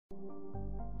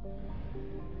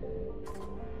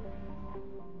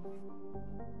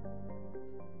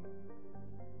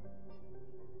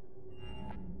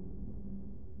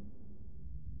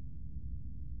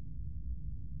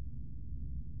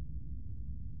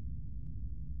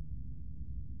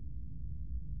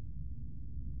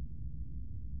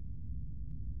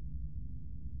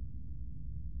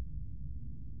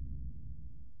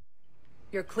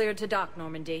You're cleared to dock,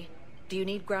 Normandy. Do you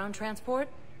need ground transport?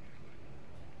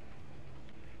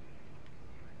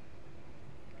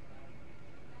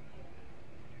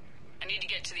 I need to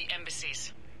get to the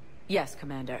embassies. Yes,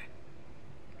 Commander.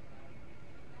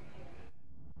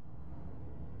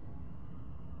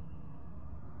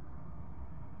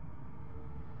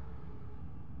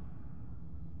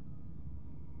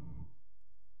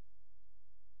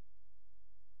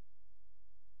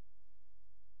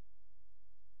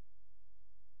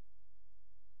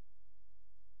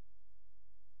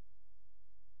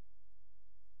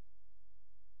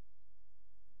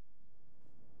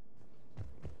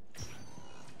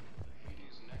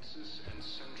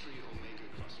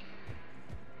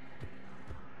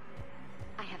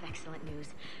 Excellent news.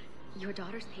 Your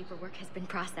daughter's paperwork has been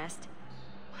processed.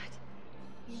 What?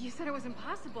 You said it was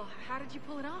impossible. How did you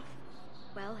pull it off?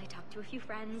 Well, I talked to a few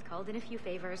friends, called in a few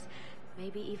favors,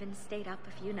 maybe even stayed up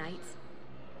a few nights.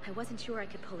 I wasn't sure I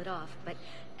could pull it off, but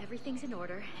everything's in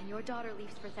order, and your daughter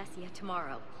leaves for Thessia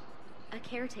tomorrow. A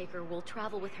caretaker will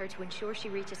travel with her to ensure she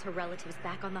reaches her relatives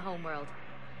back on the homeworld.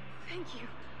 Thank you.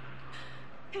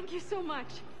 Thank you so much.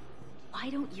 Why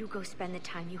don't you go spend the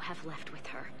time you have left with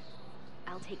her?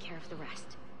 I'll take care of the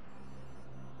rest.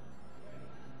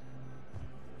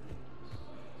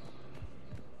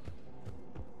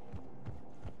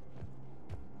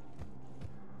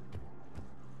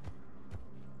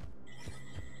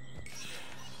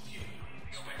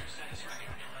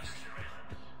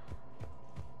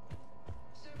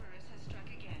 Cerberus has struck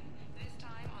again, this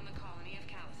time on the colony of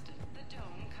Khalisah. The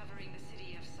dome covering the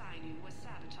city of Sinan was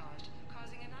sabotaged,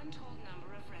 causing an untold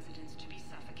number of residents to be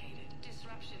suffocated.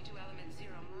 Disruption to Element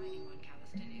Zero mining on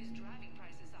Khalisah is driving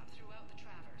prices up throughout the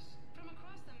Traverse. From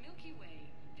across the Milky Way,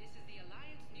 this is the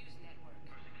Alliance News Network.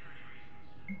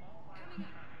 Coming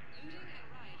up, looting and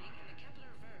rioting in the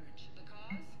Kepler Verge. The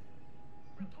cause?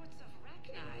 Reports of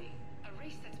Rachni, a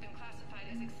race that's been classified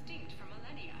as extinct for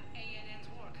millennia. ANN's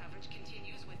war coverage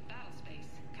continues with Battlespace,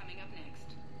 coming up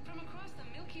next. From across the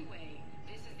Milky Way,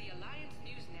 this is the Alliance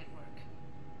News Network.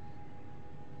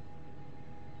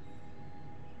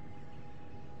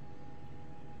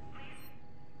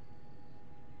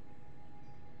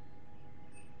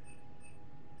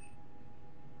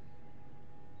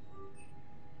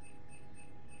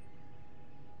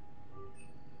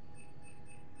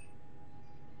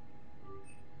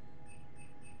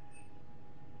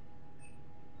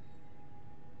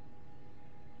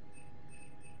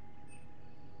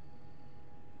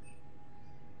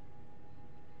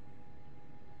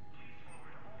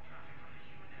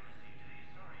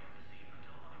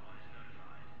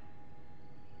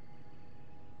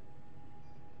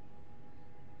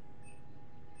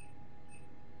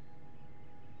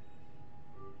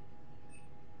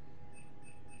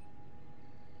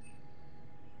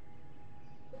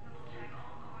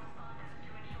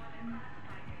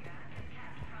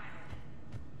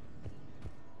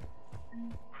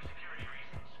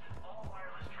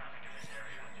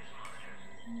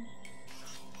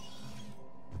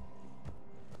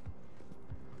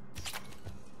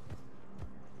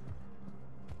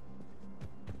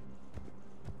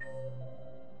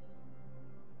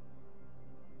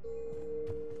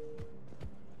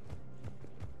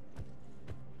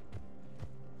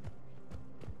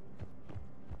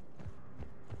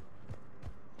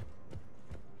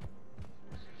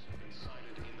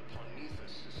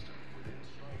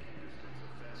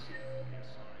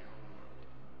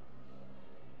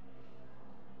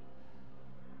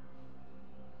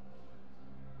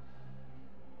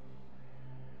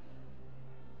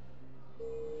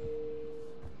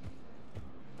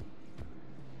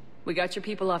 We got your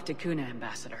people off to Kuna,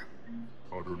 Ambassador.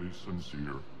 Utterly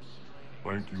sincere.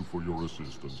 Thank you for your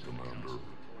assistance, Commander.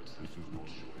 This is not...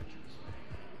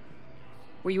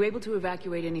 Were you able to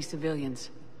evacuate any civilians?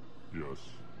 Yes.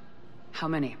 How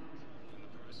many?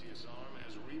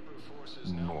 Not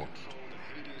enough.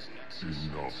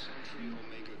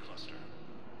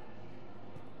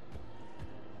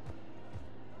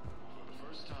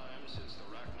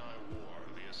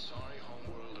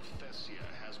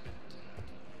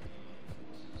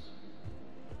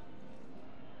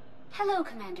 Hello,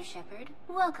 Commander Shepard.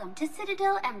 Welcome to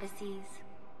Citadel Embassies.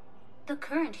 The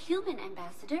current human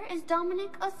ambassador is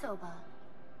Dominic Osoba.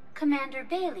 Commander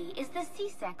Bailey is the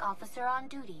CSEC officer on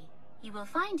duty. You will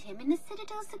find him in the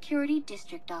Citadel Security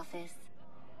District office.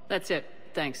 That's it.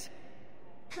 Thanks.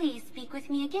 Please speak with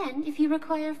me again if you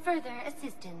require further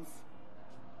assistance.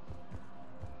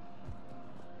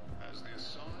 As the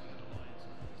assigned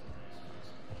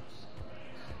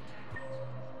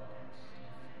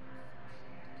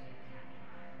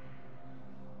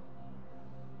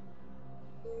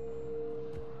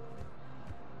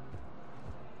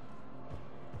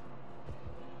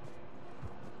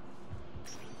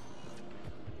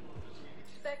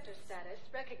Spectre status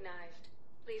recognized.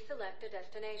 Please select a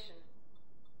destination.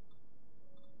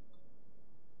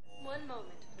 One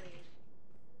moment, please.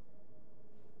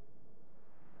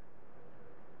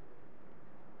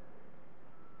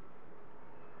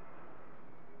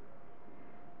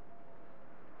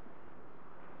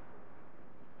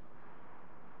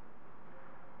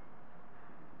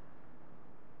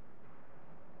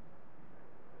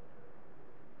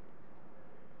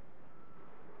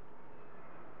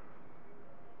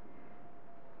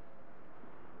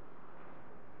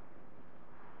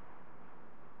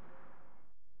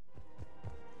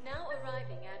 Now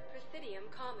arriving at Presidium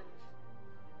Commons.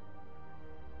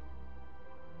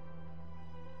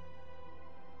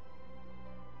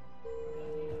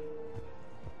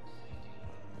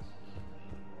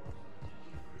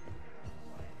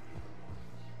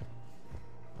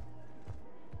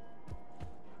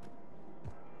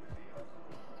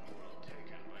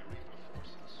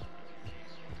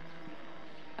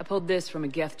 I pulled this from a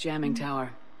Geth jamming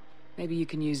tower. Maybe you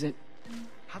can use it.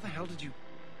 How the hell did you...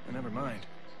 Oh, never mind.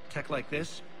 Tech like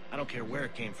this, I don't care where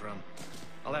it came from.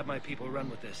 I'll have my people run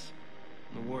with this.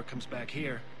 When the war comes back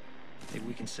here, maybe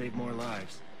we can save more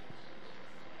lives.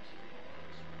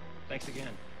 Thanks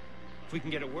again. If we can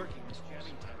get it working, this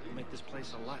jamming tower will make this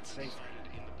place a lot safer.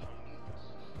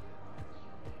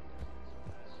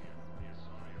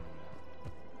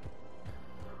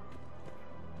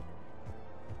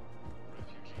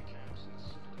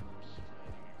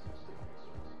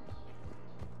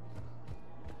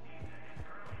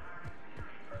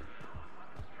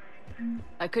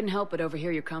 I couldn't help but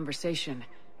overhear your conversation.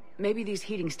 Maybe these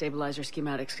heating stabilizer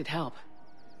schematics could help.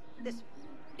 This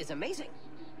is amazing.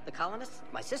 The colonists,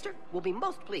 my sister, will be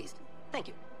most pleased. Thank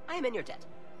you. I am in your debt.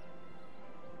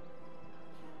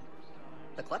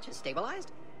 The clutch is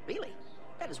stabilized? Really?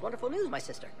 That is wonderful news, my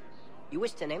sister. You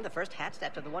wish to name the first hatched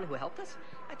after the one who helped us?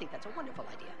 I think that's a wonderful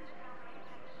idea.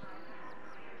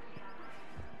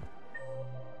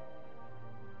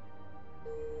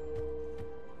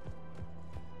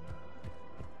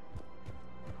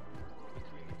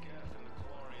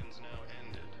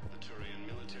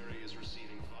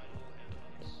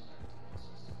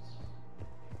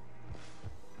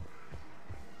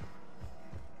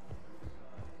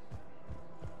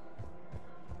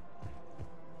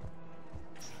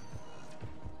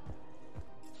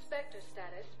 Spectre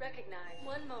status recognized.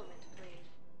 One moment, please.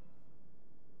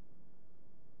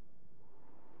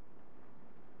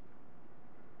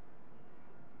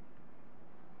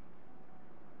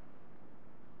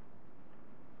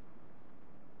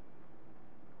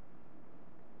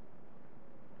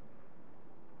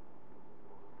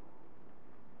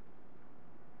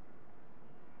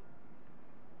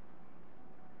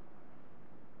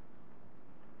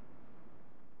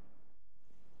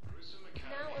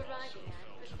 Now arriving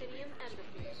at Presidium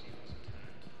Embassy.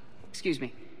 Excuse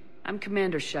me. I'm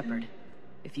Commander Shepard.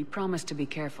 If you promise to be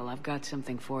careful, I've got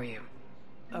something for you.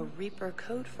 A Reaper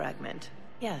code fragment.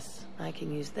 Yes, I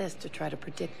can use this to try to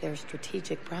predict their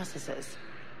strategic processes.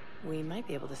 We might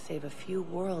be able to save a few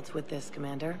worlds with this,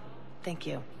 Commander. Thank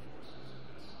you.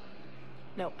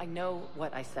 No, I know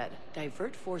what I said.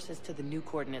 Divert forces to the new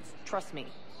coordinates. Trust me.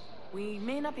 We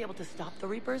may not be able to stop the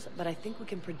Reapers, but I think we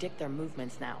can predict their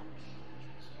movements now.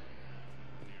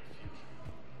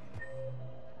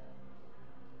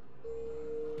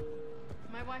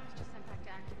 My wife was just sent back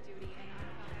to active duty,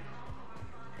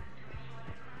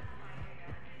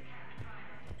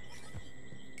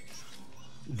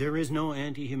 and There is no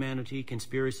anti-humanity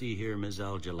conspiracy here, Ms.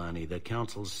 al-Jilani. The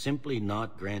Council's simply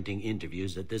not granting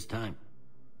interviews at this time.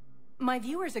 My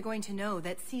viewers are going to know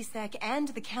that CSEC and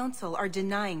the Council are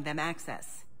denying them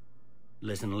access.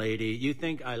 Listen, lady, you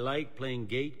think I like playing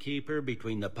gatekeeper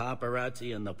between the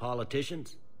paparazzi and the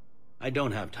politicians? I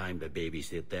don't have time to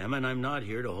babysit them, and I'm not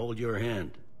here to hold your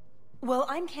hand. Well,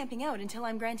 I'm camping out until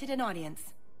I'm granted an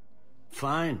audience.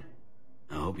 Fine.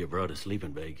 I hope you brought a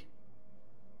sleeping bag.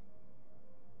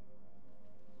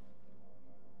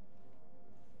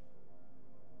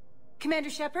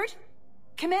 Commander Shepard?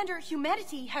 Commander,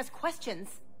 humanity has questions.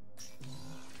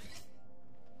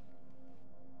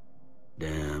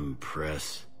 Damn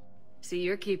press. See,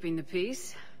 you're keeping the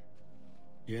peace.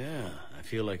 Yeah, I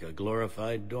feel like a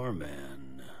glorified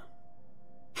doorman.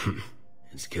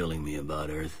 It's killing me about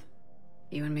Earth.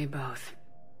 You and me both.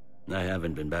 I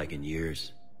haven't been back in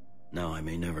years. Now I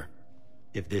may never.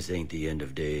 If this ain't the end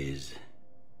of days,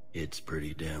 it's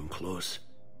pretty damn close.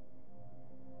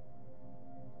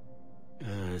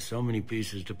 So many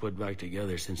pieces to put back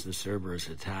together since the Cerberus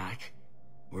attack.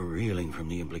 We're reeling from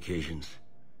the implications.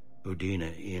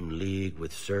 Udina in league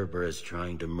with Cerberus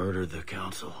trying to murder the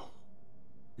Council.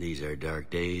 These are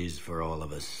dark days for all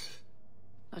of us.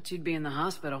 Thought you'd be in the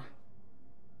hospital.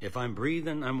 If I'm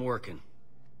breathing, I'm working.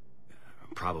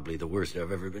 Probably the worst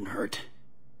I've ever been hurt.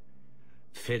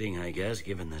 Fitting, I guess,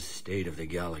 given the state of the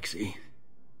galaxy.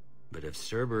 But if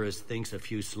Cerberus thinks a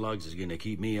few slugs is gonna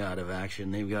keep me out of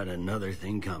action, they've got another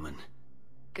thing coming.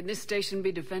 Can this station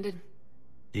be defended?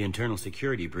 The internal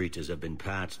security breaches have been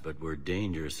patched, but we're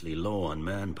dangerously low on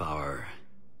manpower.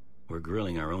 We're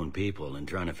grilling our own people and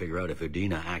trying to figure out if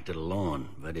Udina acted alone,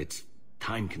 but it's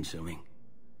time-consuming.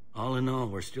 All in all,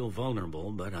 we're still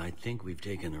vulnerable, but I think we've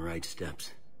taken the right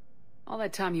steps. All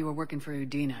that time you were working for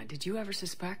Udina, did you ever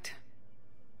suspect?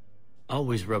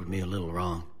 Always rubbed me a little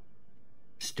wrong.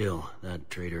 Still, that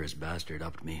traitorous bastard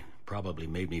upped me. Probably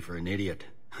made me for an idiot.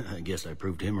 I guess I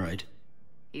proved him right.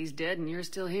 He's dead and you're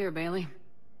still here, Bailey.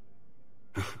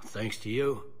 Thanks to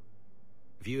you.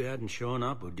 If you hadn't shown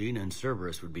up, Udina and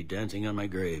Cerberus would be dancing on my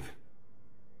grave.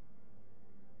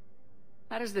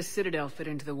 How does the Citadel fit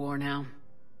into the war now?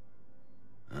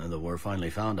 The war finally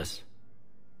found us.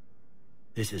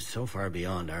 This is so far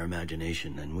beyond our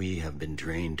imagination, and we have been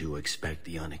trained to expect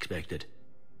the unexpected.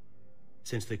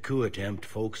 Since the coup attempt,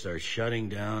 folks are shutting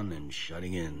down and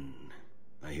shutting in.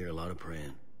 I hear a lot of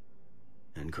praying.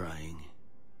 And crying.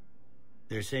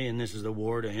 They're saying this is the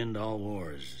war to end all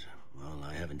wars. Well,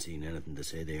 I haven't seen anything to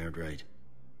say they aren't right.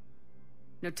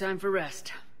 No time for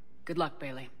rest. Good luck,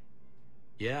 Bailey.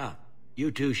 Yeah,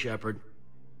 you too, Shepard.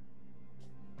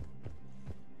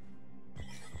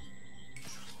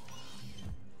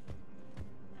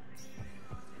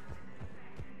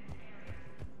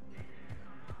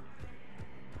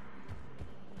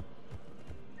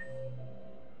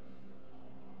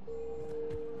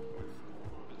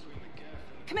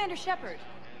 Commander Shepard.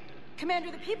 Commander,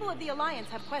 the people of the Alliance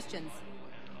have questions.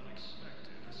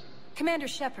 Commander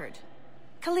Shepard,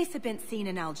 Khalisah Bint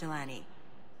Sinan al-Jilani.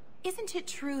 Isn't it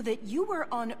true that you were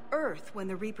on Earth when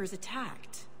the Reapers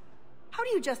attacked? How do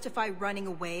you justify running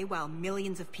away while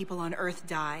millions of people on Earth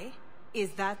die?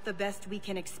 Is that the best we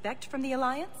can expect from the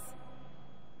Alliance?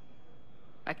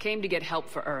 I came to get help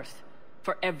for Earth.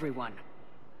 For everyone.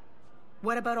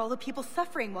 What about all the people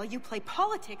suffering while you play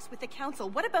politics with the Council?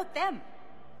 What about them?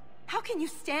 How can you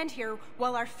stand here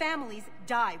while our families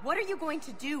die? What are you going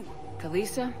to do?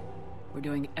 Khalisah, we're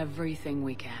doing everything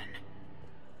we can.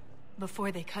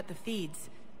 Before they cut the feeds,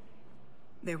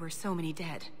 there were so many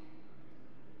dead.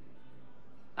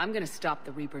 I'm gonna stop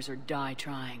the Reapers or die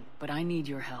trying, but I need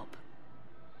your help.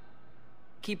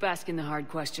 Keep asking the hard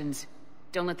questions.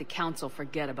 Don't let the Council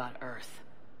forget about Earth.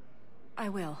 I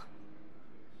will.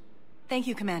 Thank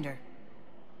you, Commander.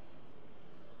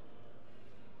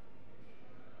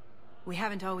 We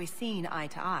haven't always seen eye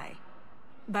to eye,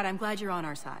 but I'm glad you're on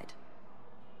our side.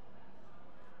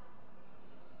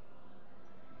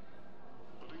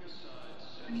 Putting aside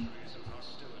centuries of